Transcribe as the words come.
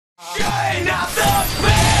Showing up the best,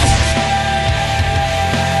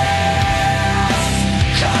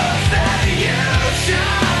 'cause then you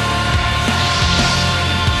shine.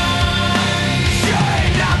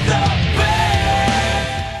 Showing up the best.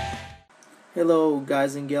 Hello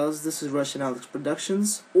guys and gals, this is Russianalex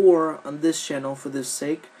Productions, or on this channel for this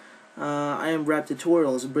sake, I am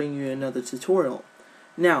Raptutorials bringing you another tutorial.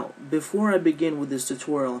 Now, before I begin with this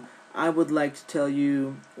tutorial, I would like to tell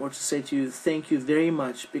you, or to say to you, thank you very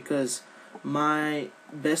much, because my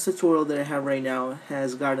best tutorial that I have right now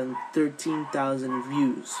has gotten 13,000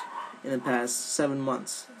 views in the past 7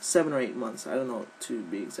 months, 7 or 8 months, I don't know to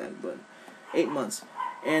be exact, but 8 months.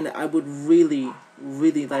 And I would really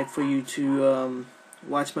like for you to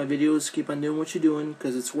watch my videos, keep on doing what you're doing,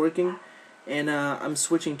 because it's working. And I'm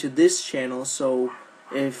switching to this channel, so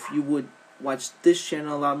if you would watch this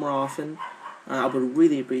channel a lot more often, I would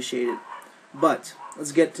really appreciate it. But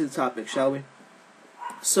let's get to the topic, shall we?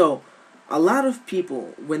 So, a lot of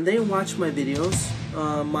people, when they watch my videos,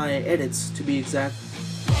 my edits to be exact,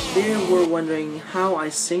 they were wondering how I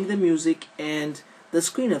sync the music and the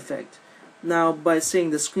screen effect. Now, by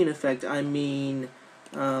saying the screen effect, I mean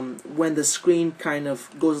when the screen kind of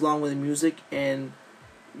goes along with the music and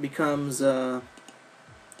becomes, I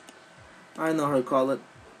don't know how to call it,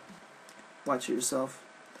 watch it yourself,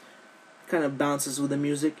 kind of bounces with the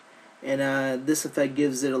music, and this effect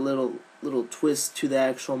gives it a little twist to the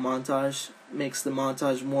actual montage, makes the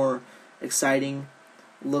montage more exciting,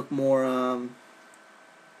 look more, I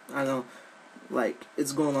don't know, like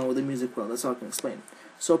it's going along with the music well. That's all I can explain.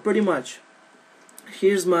 So pretty much,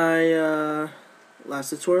 here's my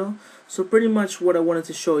last tutorial. So pretty much what I wanted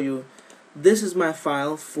to show you, this is my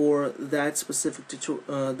file for that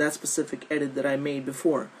specific edit that I made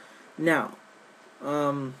before. Now,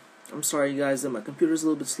 I'm sorry guys that my computer's a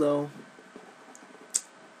little bit slow.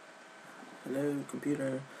 Hello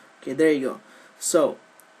computer. Okay, there you go. So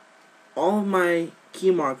all of my key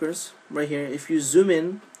markers right here, if you zoom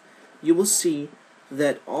in, you will see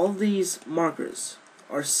that all these markers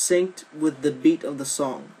are synced with the beat of the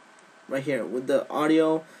song right here with the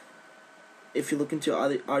audio. If you look into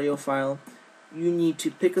the audio file, you need to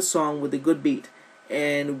pick a song with a good beat,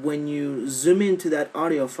 and when you zoom into that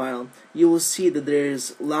audio file, you will see that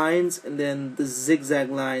there's lines and then the zigzag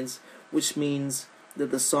lines, which means that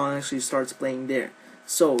the song actually starts playing there.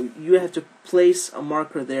 So you have to place a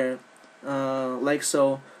marker there, like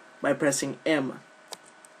so, by pressing M,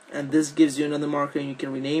 and this gives you another marker, and you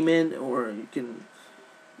can rename it or you can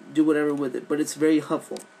do whatever with it, but it's very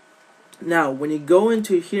helpful. Now when you go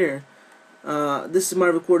into here, this is my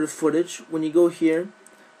recorded footage. When you go here,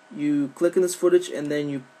 you click on this footage and then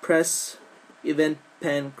you press event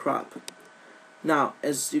pen crop. Now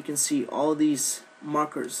as you can see, all these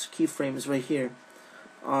markers, keyframes right here,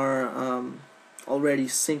 are already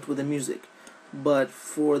synced with the music, but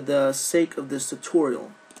for the sake of this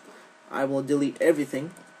tutorial, I will delete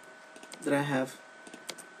everything that I have,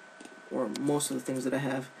 or most of the things that I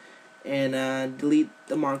have, and delete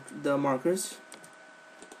the markers.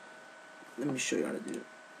 Let me show you how to do it.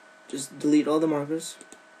 Just delete all the markers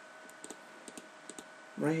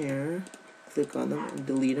right here, click on them and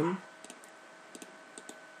delete them,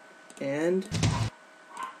 and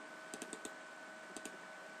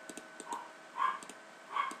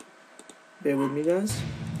bear with me guys,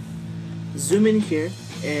 zoom in here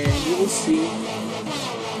and you will see,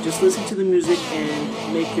 just listen to the music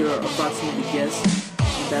and make your approximate guess,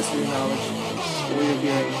 the best of your knowledge, where you're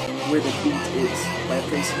hearing where the beat is by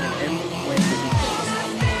placing an M when the beat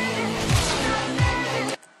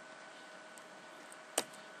plays.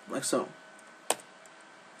 Like so.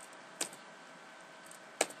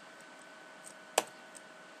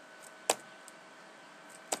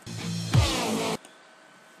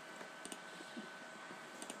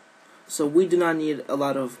 So we do not need a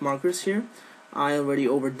lot of markers here. I already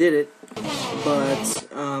overdid it, but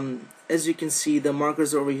as you can see, the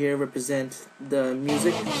markers over here represent the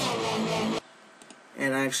music,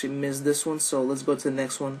 and I actually missed this one, so let's go to the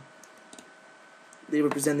next one. They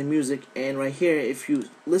represent the music, and right here, if you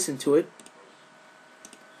listen to it,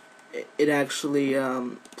 it actually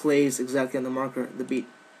plays exactly on the marker, the beat.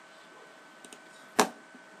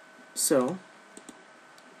 So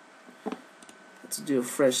let's do a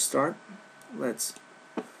fresh start. Let's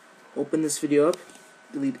open this video up,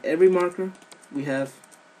 delete every marker we have,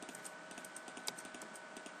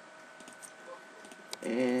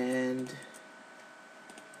 and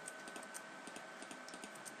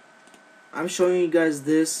I'm showing you guys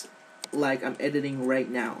this like I'm editing right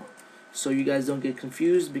now, so you guys don't get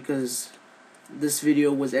confused, because this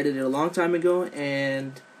video was edited a long time ago,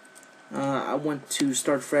 and I want to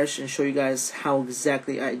start fresh and show you guys how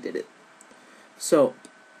exactly I did it. So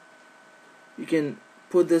you can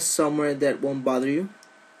put this somewhere that won't bother you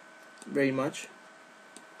very much,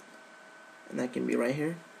 and that can be right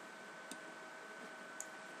here.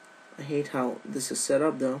 I hate how this is set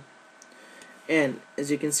up though. And as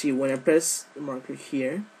you can see, when I press the marker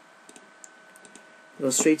here, it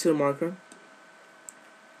goes straight to the marker,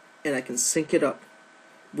 and I can sync it up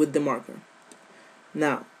with the marker.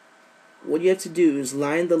 Now what you have to do is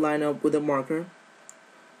line the line up with the marker,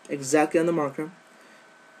 exactly on the marker,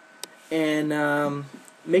 and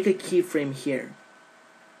make a keyframe here.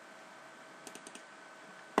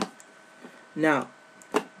 Now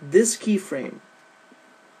this keyframe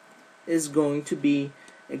is going to be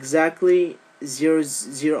exactly 0,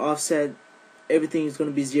 0 offset. Everything is going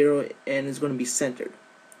to be 0 and it's going to be centered.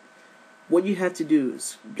 What you have to do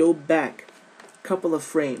is go back a couple of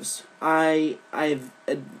frames. I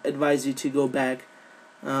advise you to go back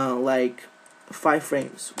like 5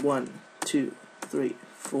 frames. 1, 2, 3,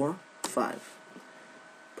 4, 5.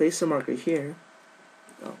 Place a marker here.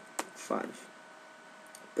 Oh, 5.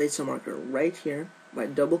 Place a marker right here by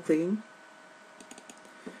double clicking,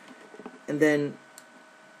 and then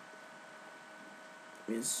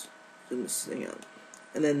zoom this thing out,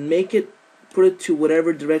 and then put it to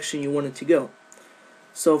whatever direction you want it to go.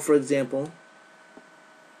 So for example,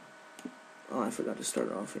 oh, I forgot to start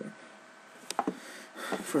it off here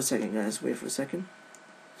for a second, guys. Wait for a second.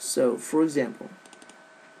 So for example,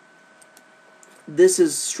 this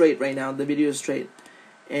is straight right now, the video is straight,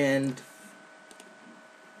 and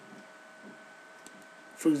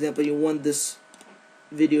for example, you want this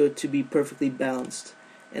video to be perfectly balanced,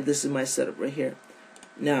 and this is my setup right here.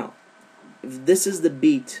 Now if this is the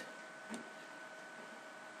beat,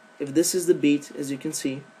 as you can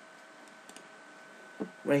see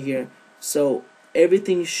right here, so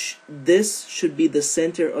everything this should be the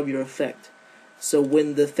center of your effect. So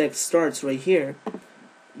when the effect starts right here,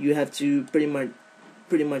 you have to pretty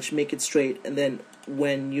much make it straight, and then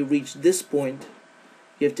when you reach this point,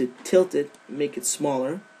 you have to tilt it, make it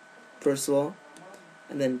smaller first of all,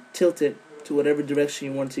 and then tilt it to whatever direction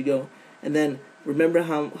you want it to go. And then remember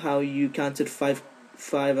how you counted five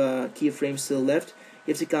keyframes to the left?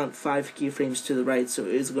 You have to count 5 keyframes to the right, so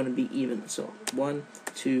it's going to be even. So 1,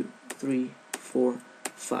 2, 3, 4,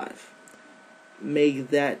 5. Make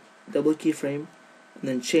that double keyframe, and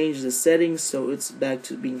then change the settings so it's back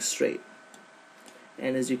to being straight.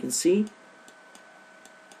 And as you can see,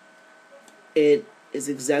 it is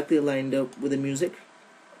exactly lined up with the music,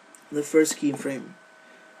 the first keyframe.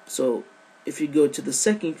 So if you go to the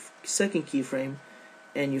second keyframe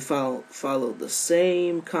and you follow the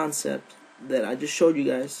same concept that I just showed you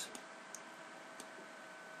guys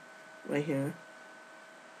right here,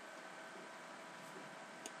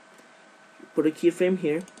 put a keyframe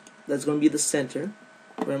here. That's going to be the center.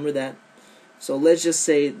 Remember that. So let's just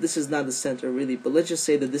say this is not the center really, but let's just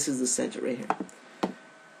say that this is the center right here.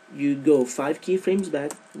 You go 5 keyframes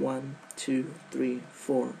back. 1, 2, 3,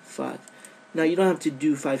 4, 5. Now you don't have to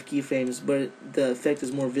do 5 keyframes, but the effect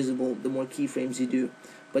is more visible the more keyframes you do.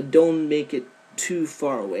 But don't make it too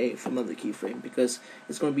far away from other keyframe, because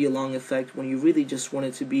it's going to be a long effect when you really just want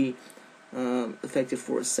it to be effective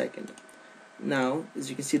for a second. Now, as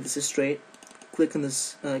you can see, this is straight. Click on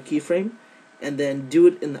this keyframe, and then do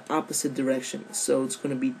it in the opposite direction, so it's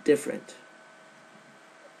going to be different.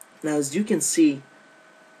 Now, as you can see,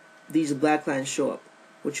 these black lines show up.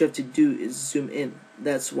 What you have to do is zoom in.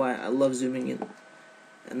 That's why I love zooming in.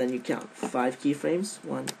 And then you count 5 keyframes.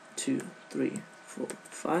 1, 2, 3, 4,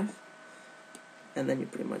 5. And then you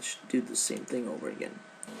pretty much do the same thing over again.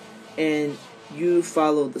 And you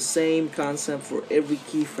follow the same concept for every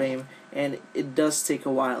keyframe, and it does take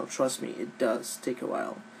a while. Trust me, it does take a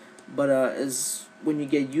while. But as when you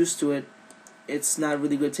get used to it, it's not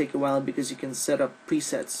really going to take a while, because you can set up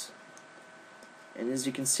presets. And as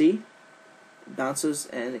you can see, it bounces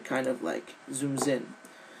and it kind of like zooms in.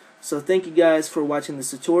 So thank you guys for watching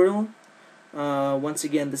this tutorial. Once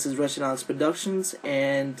again, this is Russianalex Productions,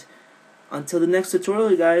 and until the next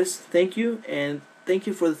tutorial, guys, thank you, and thank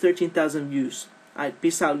you for the 13,000 views. Alright,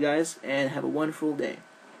 peace out, guys, and have a wonderful day.